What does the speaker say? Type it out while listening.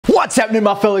What's happening,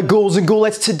 my fellow ghouls and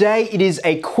ghoulettes? Today it is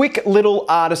a quick little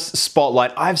artist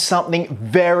spotlight. I have something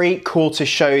very cool to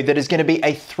show you that is going to be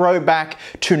a throwback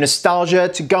to nostalgia,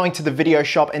 to going to the video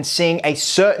shop and seeing a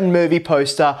certain movie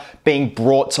poster being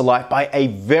brought to life by a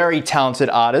very talented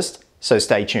artist, so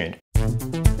stay tuned.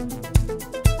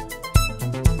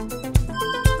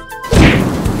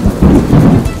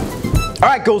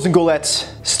 Alright, ghouls and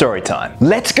ghoulettes, story time.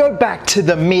 Let's go back to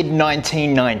the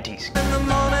mid-1990s.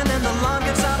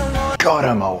 God,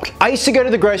 I'm old. I used to go to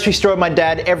the grocery store with my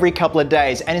dad every couple of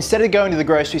days, and instead of going to the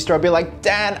grocery store, I'd be like,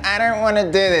 Dad, I don't want to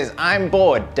do this, I'm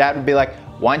bored. Dad would be like,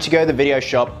 why don't you go to the video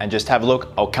shop and just have a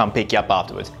look, I'll come pick you up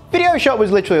afterwards. Video shop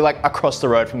was literally like across the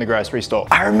road from the grocery store.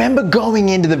 I remember going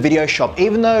into the video shop,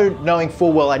 even though knowing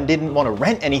full well I didn't want to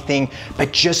rent anything,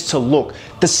 but just to look.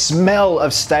 The smell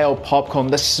of stale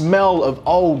popcorn, the smell of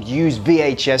old used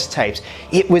VHS tapes,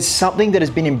 it was something that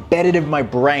has been embedded in my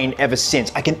brain ever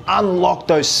since. I can unlock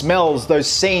those smells, those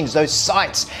scenes, those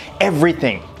sights,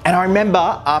 everything. And I remember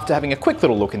after having a quick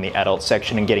little look in the adult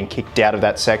section and getting kicked out of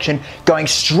that section, going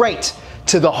straight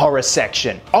to the horror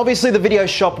section. Obviously the video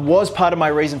shop was part of my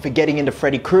reason for getting into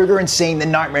Freddy Krueger and seeing the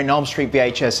Nightmare on Elm Street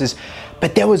VHSs,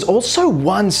 but there was also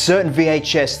one certain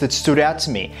VHS that stood out to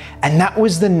me, and that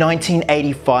was the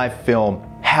 1985 film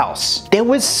House. There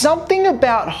was something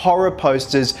about horror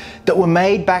posters that were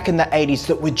made back in the 80s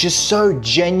that were just so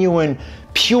genuine,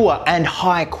 pure and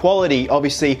high quality.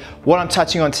 Obviously what I'm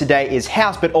touching on today is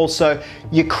House, but also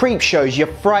your creep shows, your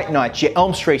Fright Nights, your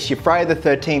Elm Streets, your Friday the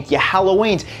 13th, your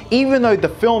Halloweens. Even though the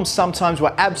films sometimes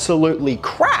were absolutely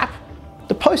crap,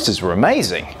 the posters were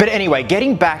amazing. But anyway,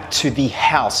 getting back to the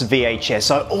House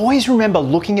VHS, I always remember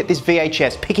looking at this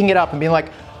VHS, picking it up and being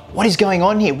like, what is going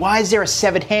on here? Why is there a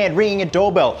severed hand ringing a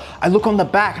doorbell? I look on the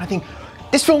back and I think,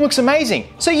 this film looks amazing.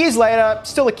 So years later,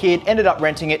 still a kid, ended up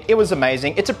renting it. It was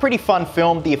amazing. It's a pretty fun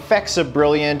film. The effects are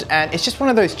brilliant, and it's just one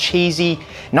of those cheesy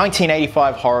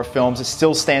 1985 horror films that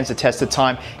still stands the test of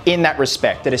time in that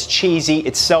respect. That it's cheesy,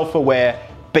 it's self-aware,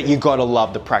 but you gotta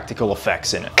love the practical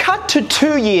effects in it. Cut to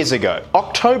 2 years ago,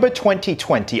 October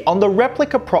 2020, on the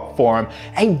Replica Prop Forum,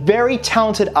 a very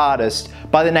talented artist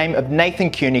by the name of Nathan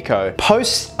Cunico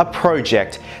posts a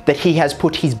project that he has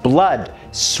put his blood,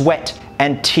 sweat,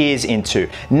 and tears into.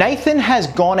 Nathan has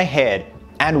gone ahead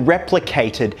and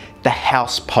replicated the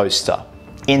House poster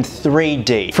in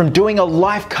 3D. From doing a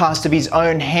life cast of his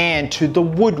own hand to the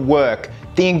woodwork,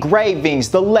 the engravings,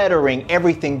 the lettering,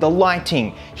 everything, the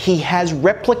lighting, he has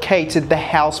replicated the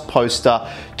House poster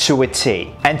to a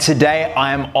T. And today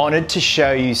I am honored to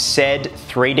show you said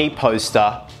 3D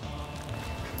poster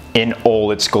in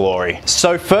all its glory.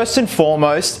 So first and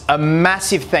foremost, a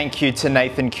massive thank you to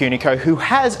Nathan Cunico, who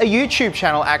has a YouTube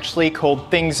channel actually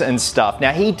called Things and Stuff.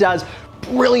 Now he does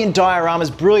brilliant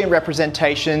dioramas, brilliant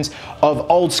representations of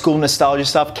old school nostalgia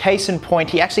stuff. Case in point,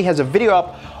 he actually has a video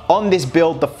up on this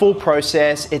build, the full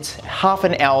process. It's half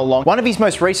an hour long. One of his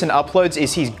most recent uploads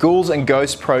is his Ghouls and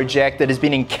Ghosts project that has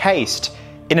been encased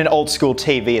in an old school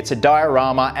TV. It's a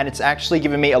diorama, and it's actually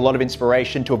given me a lot of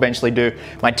inspiration to eventually do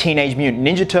my Teenage Mutant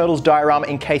Ninja Turtles diorama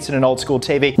encased in an old school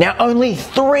TV. Now only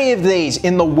 3 of these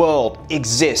in the world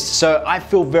exist, so I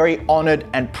feel very honored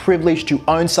and privileged to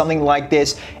own something like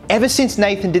this. Ever since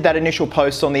Nathan did that initial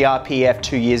post on the RPF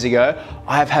 2 years ago,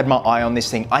 I have had my eye on this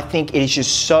thing. I think it is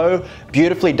just so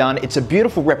beautifully done. It's a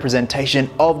beautiful representation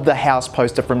of the House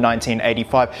poster from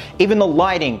 1985. Even the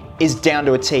lighting is down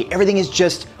to a T. Everything is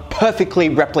just perfectly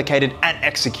replicated and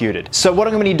executed. So what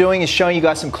I'm going to be doing is showing you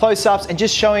guys some close-ups and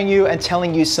just showing you and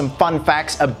telling you some fun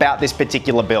facts about this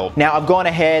particular build. Now I've gone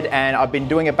ahead and I've been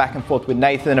doing it back and forth with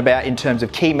Nathan about in terms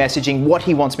of key messaging, what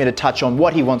he wants me to touch on,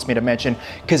 what he wants me to mention,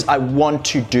 because I want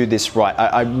to do this right.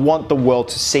 I want the world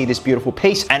to see this beautiful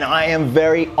piece, and I am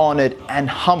very honored and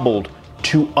humbled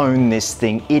to own this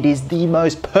thing. It is the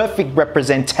most perfect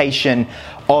representation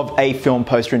of a film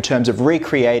poster in terms of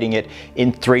recreating it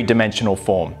in 3-dimensional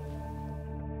form.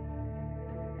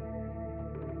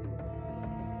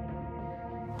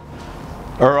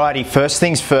 Alrighty, first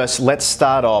things first, let's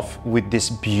start off with this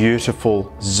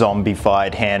beautiful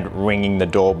zombified hand ringing the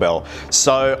doorbell.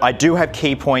 So I do have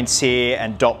key points here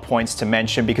and dot points to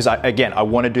mention because I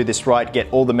want to do this right, get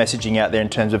all the messaging out there in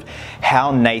terms of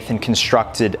how Nathan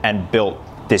constructed and built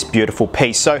this beautiful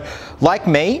piece. So like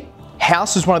me,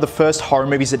 House was one of the first horror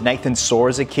movies that Nathan saw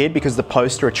as a kid because the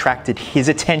poster attracted his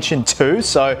attention too.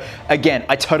 So again,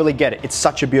 I totally get it. It's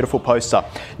such a beautiful poster.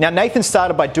 Now Nathan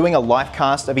started by doing a life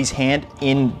cast of his hand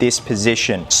in this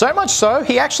position. So much so,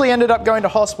 he actually ended up going to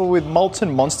hospital with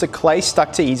molten monster clay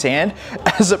stuck to his hand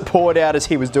as it poured out as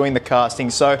he was doing the casting.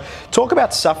 So talk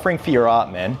about suffering for your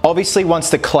art, man. Obviously,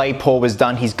 once the clay pour was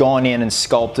done, he's gone in and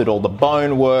sculpted all the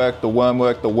bone work, the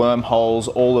wormholes,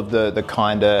 all of the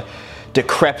kind of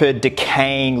decrepit,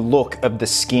 decaying look of the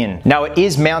skin. Now it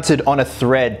is mounted on a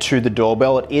thread to the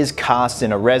doorbell. It is cast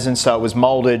in a resin, so it was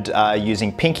molded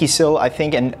using pinky seal, I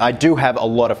think, and I do have a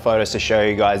lot of photos to show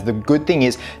you guys. The good thing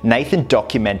is Nathan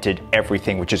documented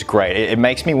everything, which is great. It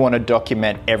makes me want to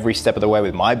document every step of the way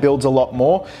with my builds a lot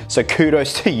more, so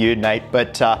kudos to you, Nate.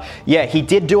 But yeah, he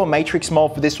did do a matrix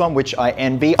mold for this one, which I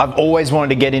envy. I've always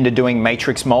wanted to get into doing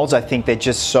matrix molds. I think they're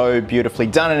just so beautifully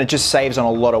done, and it just saves on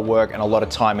a lot of work and a lot of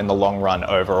time in the long run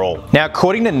overall. Now,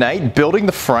 according to Nate, building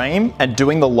the frame and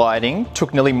doing the lighting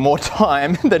took nearly more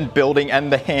time than building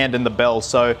and the hand and the bell.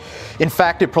 So in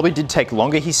fact, it probably did take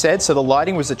longer, he said. So the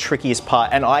lighting was the trickiest part,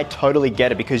 and I totally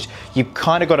get it because you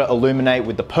kind of got to illuminate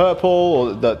with the purple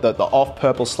or the off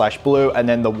purple / blue, and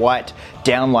then the white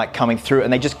downlight coming through,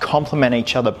 and they just complement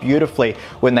each other beautifully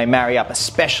when they marry up,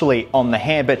 especially on the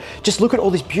hand. But just look at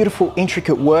all this beautiful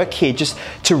intricate work here just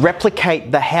to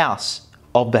replicate the house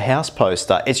of the house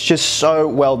poster. It's just so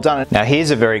well done. Now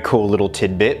here's a very cool little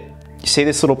tidbit. You see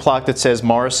this little plaque that says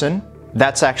Morrison?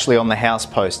 That's actually on the house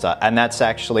poster, and that's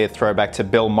actually a throwback to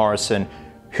Bill Morrison,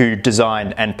 who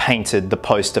designed and painted the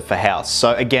poster for House.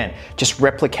 So again, just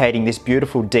replicating this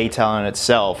beautiful detail in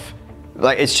itself.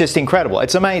 Like, it's just incredible.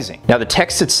 It's amazing. Now the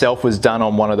text itself was done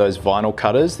on one of those vinyl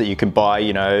cutters that you can buy,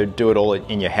 you know, do it all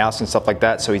in your house and stuff like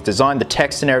that. So he's designed the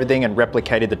text and everything and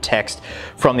replicated the text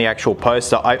from the actual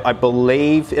poster. I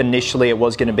believe initially it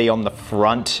was going to be on the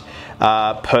front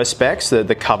perspex,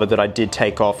 the cover that I did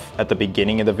take off at the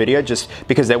beginning of the video, just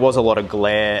because there was a lot of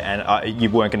glare and you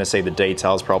weren't going to see the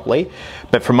details properly.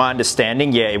 But from my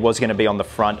understanding, yeah, it was going to be on the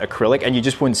front acrylic and you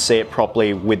just wouldn't see it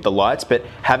properly with the lights, but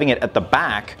having it at the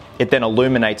back, it then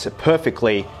illuminates it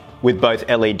perfectly with both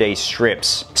LED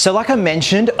strips. So like I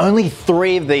mentioned, only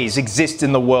 3 of these exist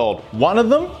in the world. One of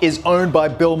them is owned by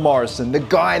Bill Morrison, the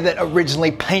guy that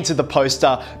originally painted the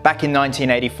poster back in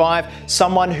 1985,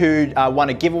 someone who won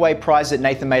a giveaway prize that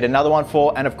Nathan made another one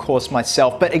for, and of course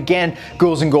myself. But again,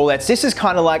 Ghouls and Ghoulettes, this is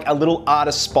kind of like a little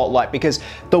artist spotlight because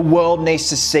the world needs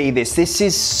to see this. This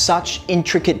is such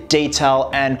intricate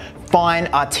detail and fine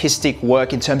artistic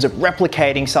work in terms of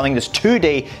replicating something that's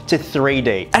 2D to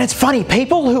 3D. And it's funny,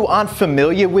 people who aren't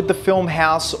familiar with the film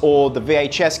House or the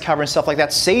VHS cover and stuff like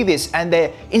that see this and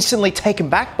they're instantly taken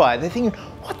back by it. They're thinking,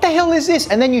 what the hell is this?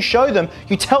 And then you show them,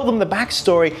 you tell them the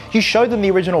backstory, you show them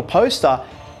the original poster,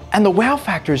 and the wow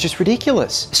factor is just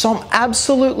ridiculous. So I'm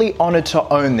absolutely honored to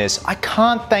own this. I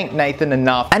can't thank Nathan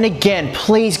enough. And again,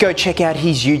 please go check out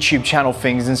his YouTube channel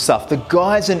things and stuff. The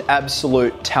guy's an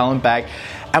absolute talent bag.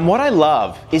 And what I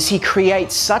love is he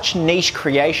creates such niche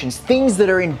creations, things that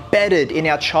are embedded in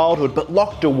our childhood but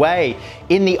locked away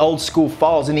in the old school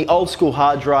files, in the old school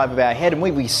hard drive of our head. And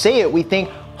when we see it, we think,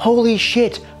 holy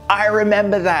shit, I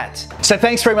remember that. So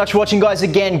thanks very much for watching, guys.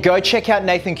 Again, go check out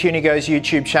Nathan Cunico's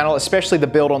YouTube channel, especially the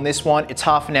build on this one. It's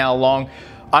half an hour long.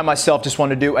 I myself just want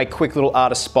to do a quick little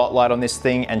artist spotlight on this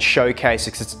thing and showcase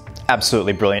it because it's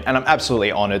absolutely brilliant, and I'm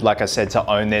absolutely honored, like I said, to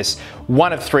own this.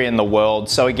 1 of 3 in the world.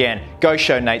 So again, go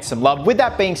show Nate some love. With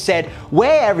that being said,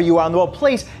 wherever you are in the world,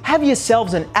 please have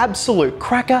yourselves an absolute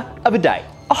cracker of a day.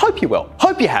 I hope you will.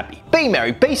 Hope you're happy. Be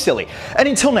merry, be silly. And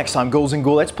until next time, Ghouls and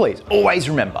Ghoulettes, please always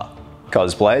remember,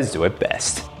 cosplayers do it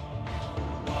best.